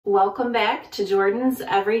Welcome back to Jordan's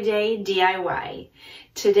Everyday DIY.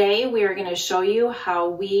 Today we are going to show you how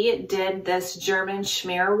we did this German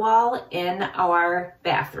Schmear wall in our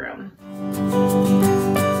bathroom.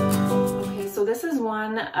 Okay, so this is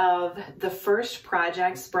one of the first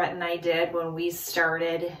projects Brett and I did when we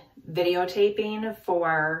started videotaping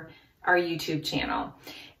for our YouTube channel.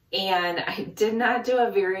 And I did not do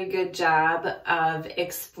a very good job of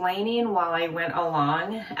explaining while I went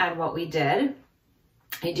along on what we did.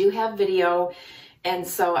 I do have video, and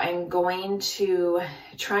so I'm going to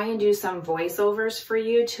try and do some voiceovers for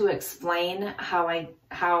you to explain how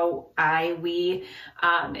we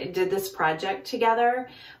did this project together.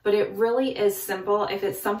 But it really is simple. If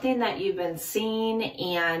it's something that you've been seeing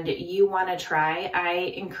and you want to try, I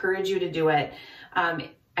encourage you to do it.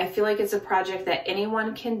 I feel like it's a project that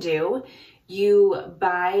anyone can do. You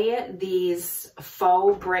buy these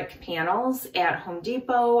faux brick panels at Home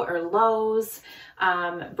Depot or Lowe's.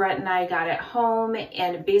 Brett and I got it home,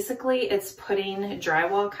 and basically it's putting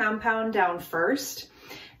drywall compound down first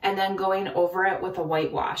and then going over it with a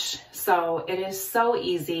whitewash. So it is so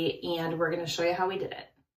easy, and we're going to show you how we did it.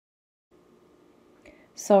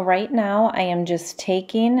 So right now I am just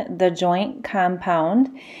taking the joint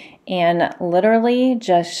compound and literally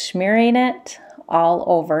just smearing it all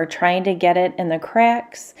over, trying to get it in the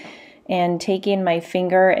cracks and taking my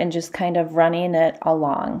finger and just kind of running it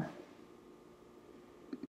along.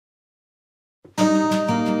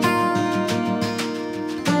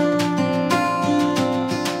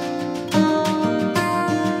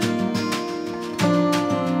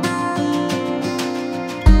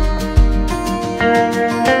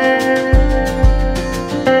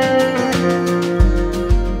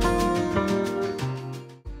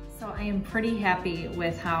 Pretty happy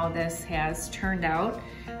with how this has turned out.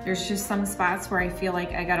 There's just some spots where I feel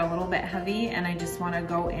like I got a little bit heavy and I just want to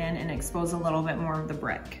go in and expose a little bit more of the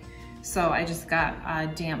brick. So I just got a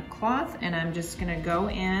damp cloth and I'm just going to go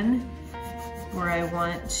in where I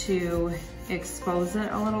want to expose it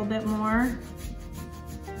a little bit more.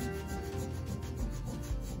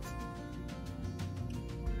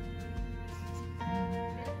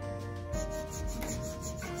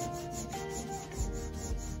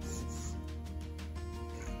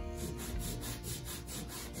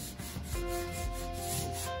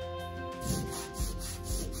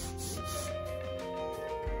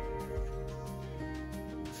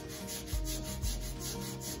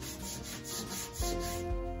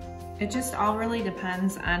 It just all really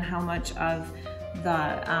depends on how much of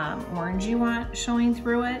the orange you want showing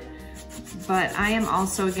through it. But I am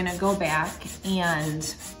also gonna go back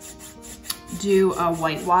and do a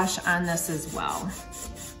whitewash on this as well.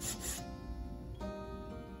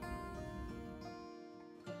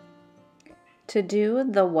 To do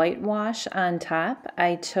the whitewash on top,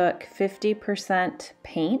 I took 50%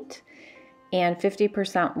 paint and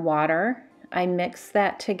 50% water. I mixed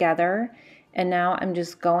that together, and now I'm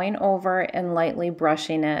just going over and lightly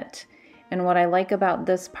brushing it. And what I like about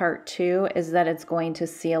this part too is that it's going to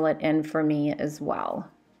seal it in for me as well.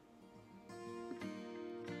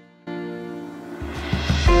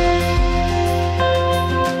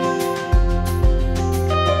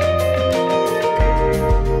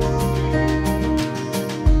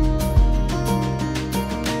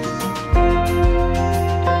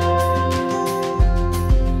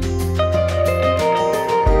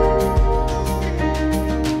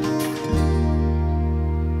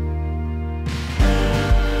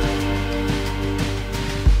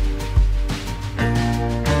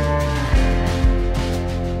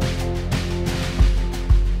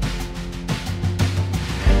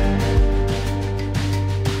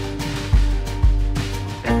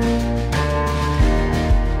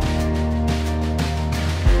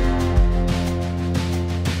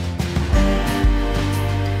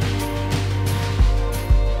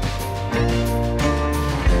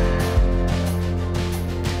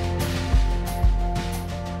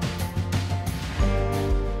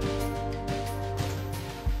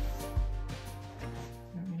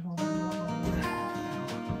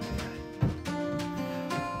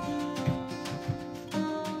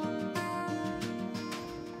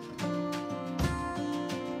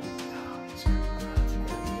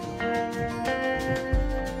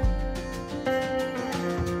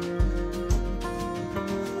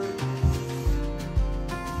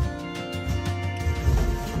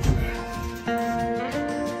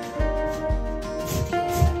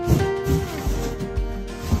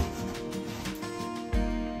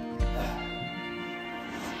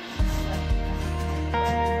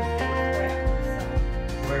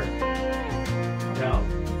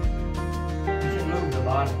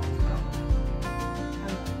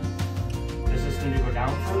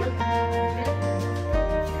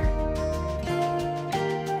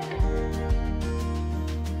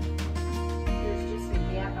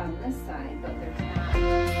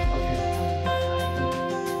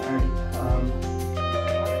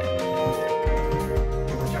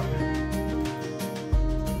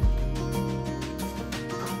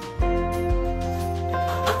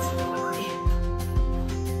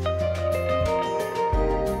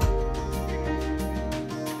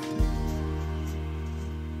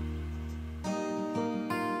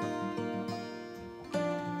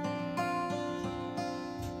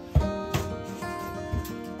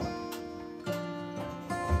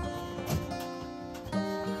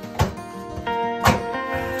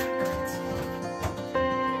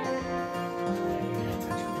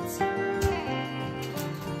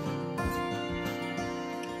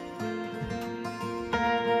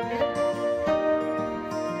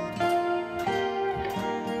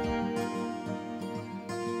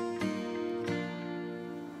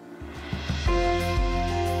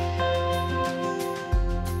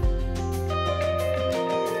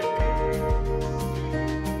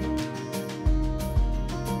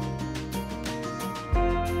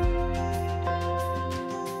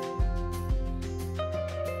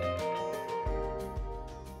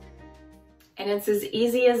 And it's as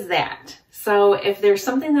easy as that. So if there's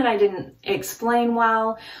something that I didn't explain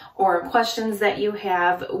well or questions that you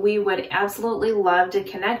have, we would absolutely love to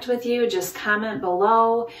connect with you. Just comment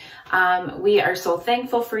below. We are so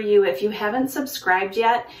thankful for you. If you haven't subscribed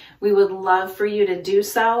yet, we would love for you to do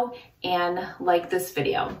so and like this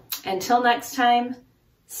video. Until next time,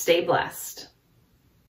 stay blessed.